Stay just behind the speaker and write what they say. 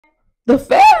The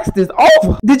fast is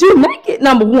over. Did you make it?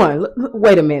 Number one.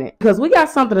 Wait a minute, because we got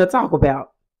something to talk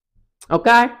about.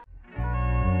 Okay?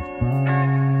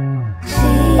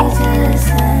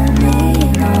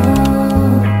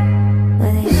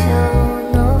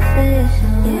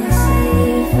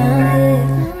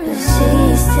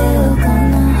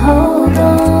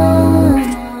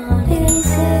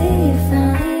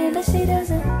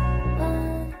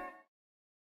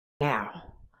 Now,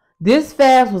 this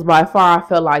fast was by far, I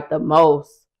feel like, the most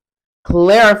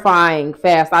clarifying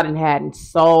fast I done had in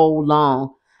so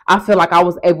long. I feel like I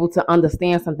was able to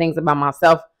understand some things about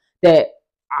myself that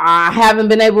I haven't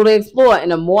been able to explore.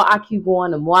 And the more I keep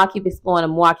going, the more I keep exploring, the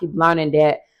more I keep learning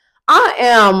that I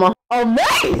am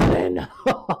amazing.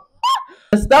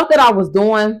 The stuff that I was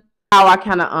doing, how I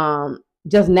kind of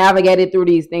just navigated through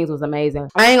these things was amazing.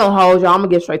 I ain't gonna hold y'all. I'm gonna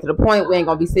get straight to the point. We ain't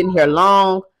gonna be sitting here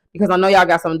long because I know y'all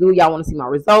got something to do. Y'all want to see my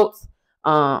results.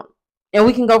 And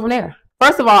we can go from there.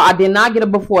 First of all, I did not get a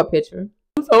before picture.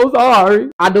 I'm so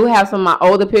sorry. I do have some of my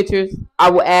older pictures I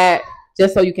will add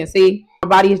just so you can see. My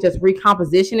body is just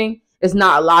recompositioning. It's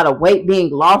not a lot of weight being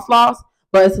lost,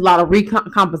 but it's a lot of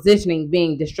recompositioning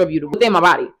being distributed within my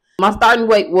body. My starting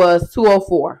weight was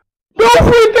 204. Don't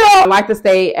freak out. I like to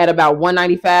stay at about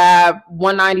 195,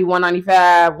 190,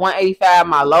 195, 185,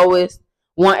 my lowest,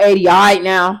 180. All right,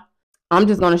 now I'm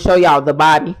just going to show y'all the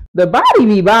body. The body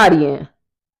be bodying.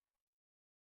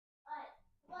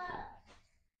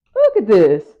 Look at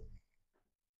this.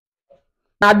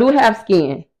 I do have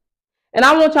skin. And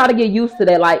I want y'all to get used to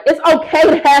that. Like, it's okay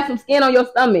to have some skin on your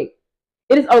stomach.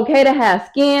 It is okay to have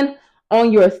skin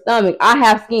on your stomach. I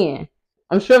have skin.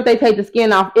 I'm sure if they take the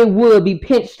skin off, it would be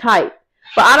pinched tight.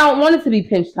 But I don't want it to be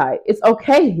pinched tight. It's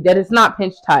okay that it's not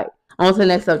pinched tight. On to the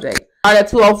next subject. All right, at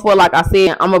 204, like I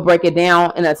said, I'm going to break it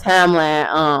down in a timeline.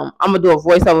 I'm going to do a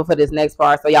voiceover for this next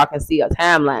part so y'all can see a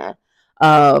timeline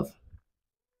of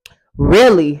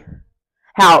really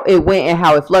how it went and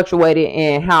how it fluctuated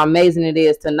and how amazing it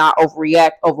is to not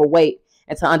overreact, overweight,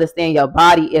 and to understand your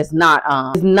body is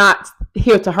not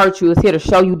here to hurt you. It's here to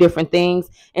show you different things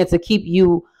and to keep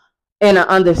you in an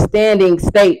understanding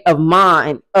state of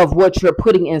mind of what you're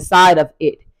putting inside of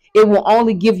it. It will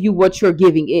only give you what you're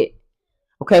giving it.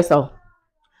 Okay, so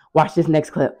watch this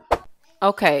next clip.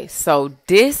 Okay, so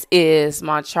this is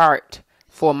my chart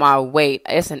for my weight.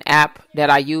 It's an app that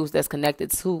I use that's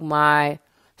connected to my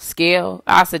scale.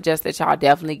 I suggest that y'all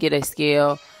definitely get a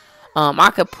scale.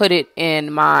 I could put it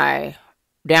in my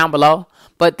down below,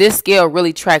 but this scale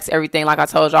really tracks everything. Like I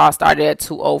told y'all, I started at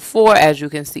 204, as you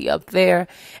can see up there,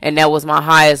 and that was my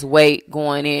highest weight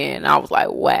going in. I was like,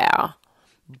 wow.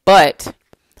 But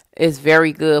it's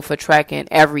very good for tracking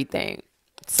everything.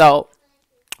 So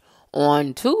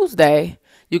on Tuesday,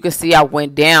 you can see I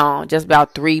went down just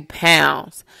about 3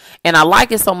 pounds. And I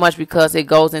like it so much because it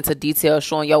goes into detail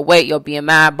showing your weight, your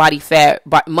BMI, body fat,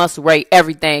 muscle rate,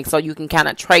 everything. So you can kind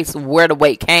of trace where the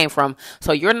weight came from.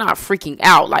 So you're not freaking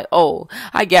out like, oh,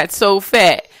 I got so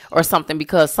fat or something.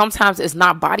 Because sometimes it's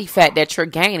not body fat that you're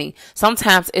gaining.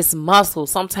 Sometimes it's muscle.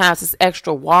 Sometimes it's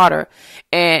extra water.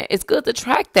 And it's good to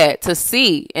track that, to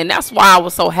see. And that's why I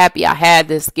was so happy I had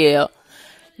this scale.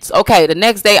 Okay, the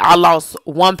next day I lost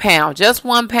 1 pound, just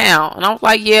 1 pound. And I was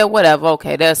like, yeah, whatever.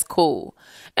 Okay, that's cool.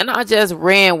 And I just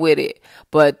ran with it.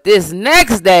 But this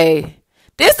next day,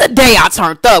 this the day I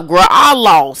turned up, girl. I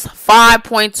lost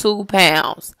 5.2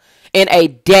 pounds in a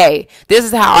day. This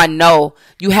is how I know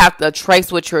you have to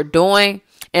trace what you're doing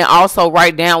and also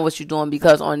write down what you're doing.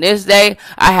 Because on this day,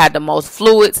 I had the most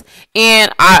fluids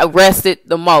and I rested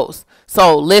the most.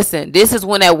 So listen, this is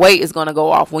when that weight is going to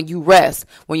go off, when you rest,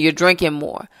 when you're drinking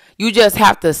more. You just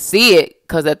have to see it,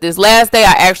 because at this last day,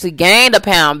 I actually gained 1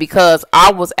 pound because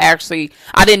I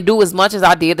didn't do as much as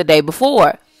I did the day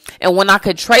before. And when I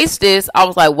could trace this, I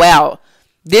was like, wow,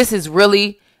 this is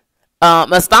really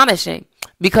astonishing,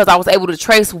 because I was able to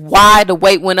trace why the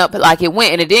weight went up like it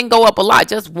went. And it didn't go up a lot,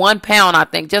 just 1 pound, I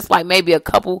think, just like maybe a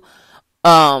couple,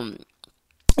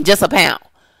 just a pound.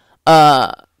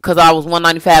 Because I was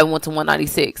 195 and went to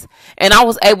 196. And I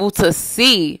was able to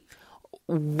see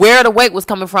where the weight was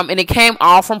coming from. And it came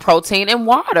all from protein and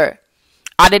water.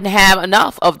 I didn't have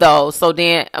enough of those. So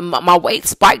then my weight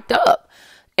spiked up.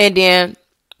 And then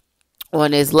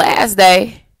on this last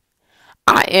day,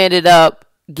 I ended up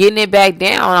getting it back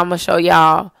down. I'm going to show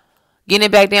y'all. Getting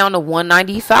it back down to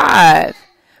 195.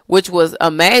 Which was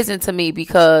amazing to me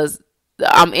because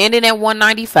I'm ending at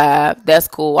 195. That's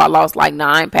cool. I lost like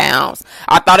 9 pounds.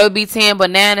 I thought it would be 10,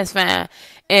 but now it's fine.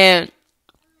 And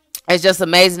it's just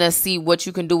amazing to see what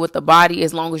you can do with the body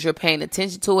as long as you're paying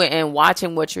attention to it and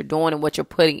watching what you're doing and what you're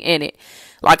putting in it.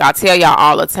 Like I tell y'all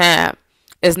all the time,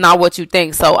 It's not what you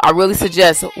think. So I really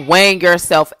suggest weighing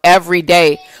yourself every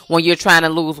day when you're trying to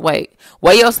lose weight.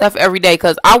 Weigh yourself every day,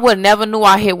 because I would never knew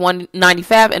I hit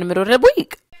 195 in the middle of the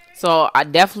week. So I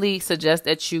definitely suggest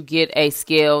that you get a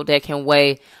scale that can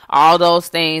weigh all those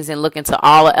things and look into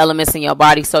all the elements in your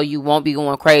body, so you won't be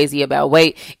going crazy about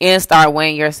weight, and start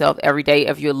weighing yourself every day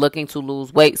if you're looking to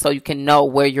lose weight, so you can know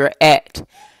where you're at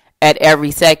every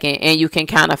second, and you can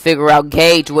kind of figure out,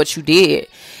 gauge what you did.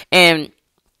 And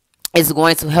it's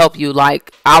going to help you.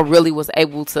 Like, I really was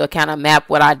able to kind of map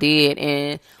what I did,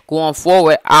 and going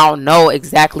forward, I'll know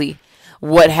exactly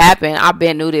what happened. I've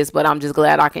been through this, but I'm just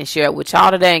glad I can share it with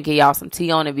y'all today and give y'all some tea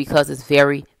on it, because it's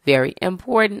very, very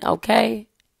important. Okay.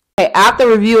 After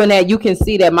reviewing that, you can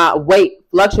see that my weight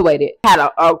fluctuated. I had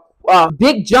a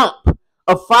big jump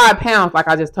of 5 pounds, like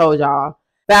I just told y'all,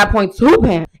 5.2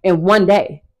 pounds in one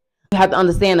day. You have to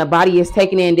understand the body is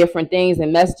taking in different things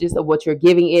and messages of what you're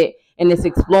giving it, and it's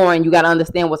exploring. You got to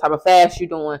understand what type of fast you're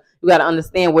doing. You got to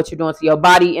understand what you're doing to your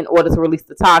body in order to release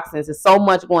the toxins. There's so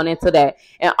much going into that.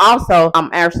 And also, I'm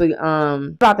actually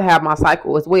about to have my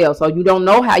cycle as well, so you don't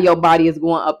know how your body is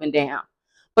going up and down.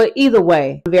 But either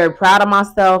way, I'm very proud of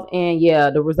myself, and yeah,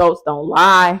 the results don't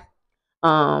lie.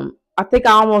 I think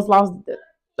I almost lost,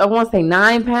 I want to say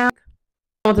 9 pounds.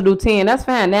 I want to do 10. That's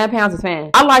fine. 9 pounds is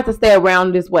fine. I like to stay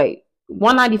around this weight.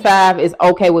 195 is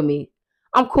okay with me.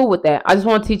 I'm cool with that. I just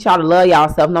want to teach y'all to love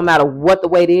y'allself no matter what the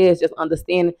weight is. Just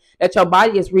understand that your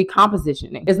body is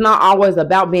recompositioning. It's not always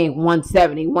about being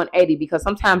 170, 180, because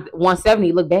sometimes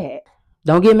 170 look bad.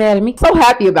 Don't get mad at me. So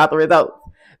happy about the results,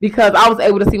 because I was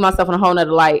able to see myself in a whole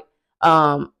nother light.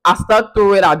 I stuck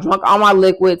through it. I drank all my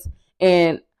liquids,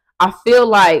 and I feel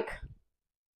like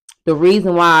the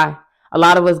reason why a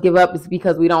lot of us give up is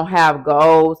because we don't have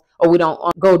goals, or we don't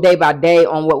go day by day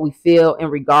on what we feel in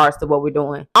regards to what we're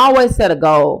doing. Always set a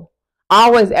goal.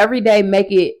 Always, every day,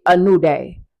 make it a new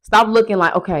day. Stop looking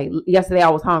like, okay, yesterday I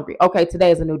was hungry. Okay,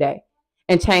 today is a new day.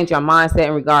 And change your mindset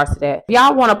in regards to that. If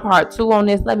y'all want a part 2 on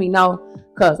this, let me know,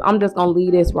 because I'm just going to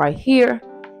leave this right here.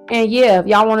 And yeah, if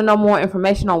y'all want to know more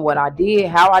information on what I did,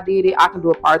 how I did it, I can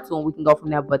do a part 2 and we can go from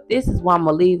there. But this is where I'm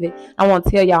going to leave it. I want to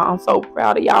tell y'all I'm so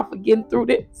proud of y'all for getting through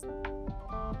this.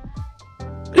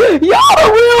 Y'all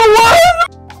the real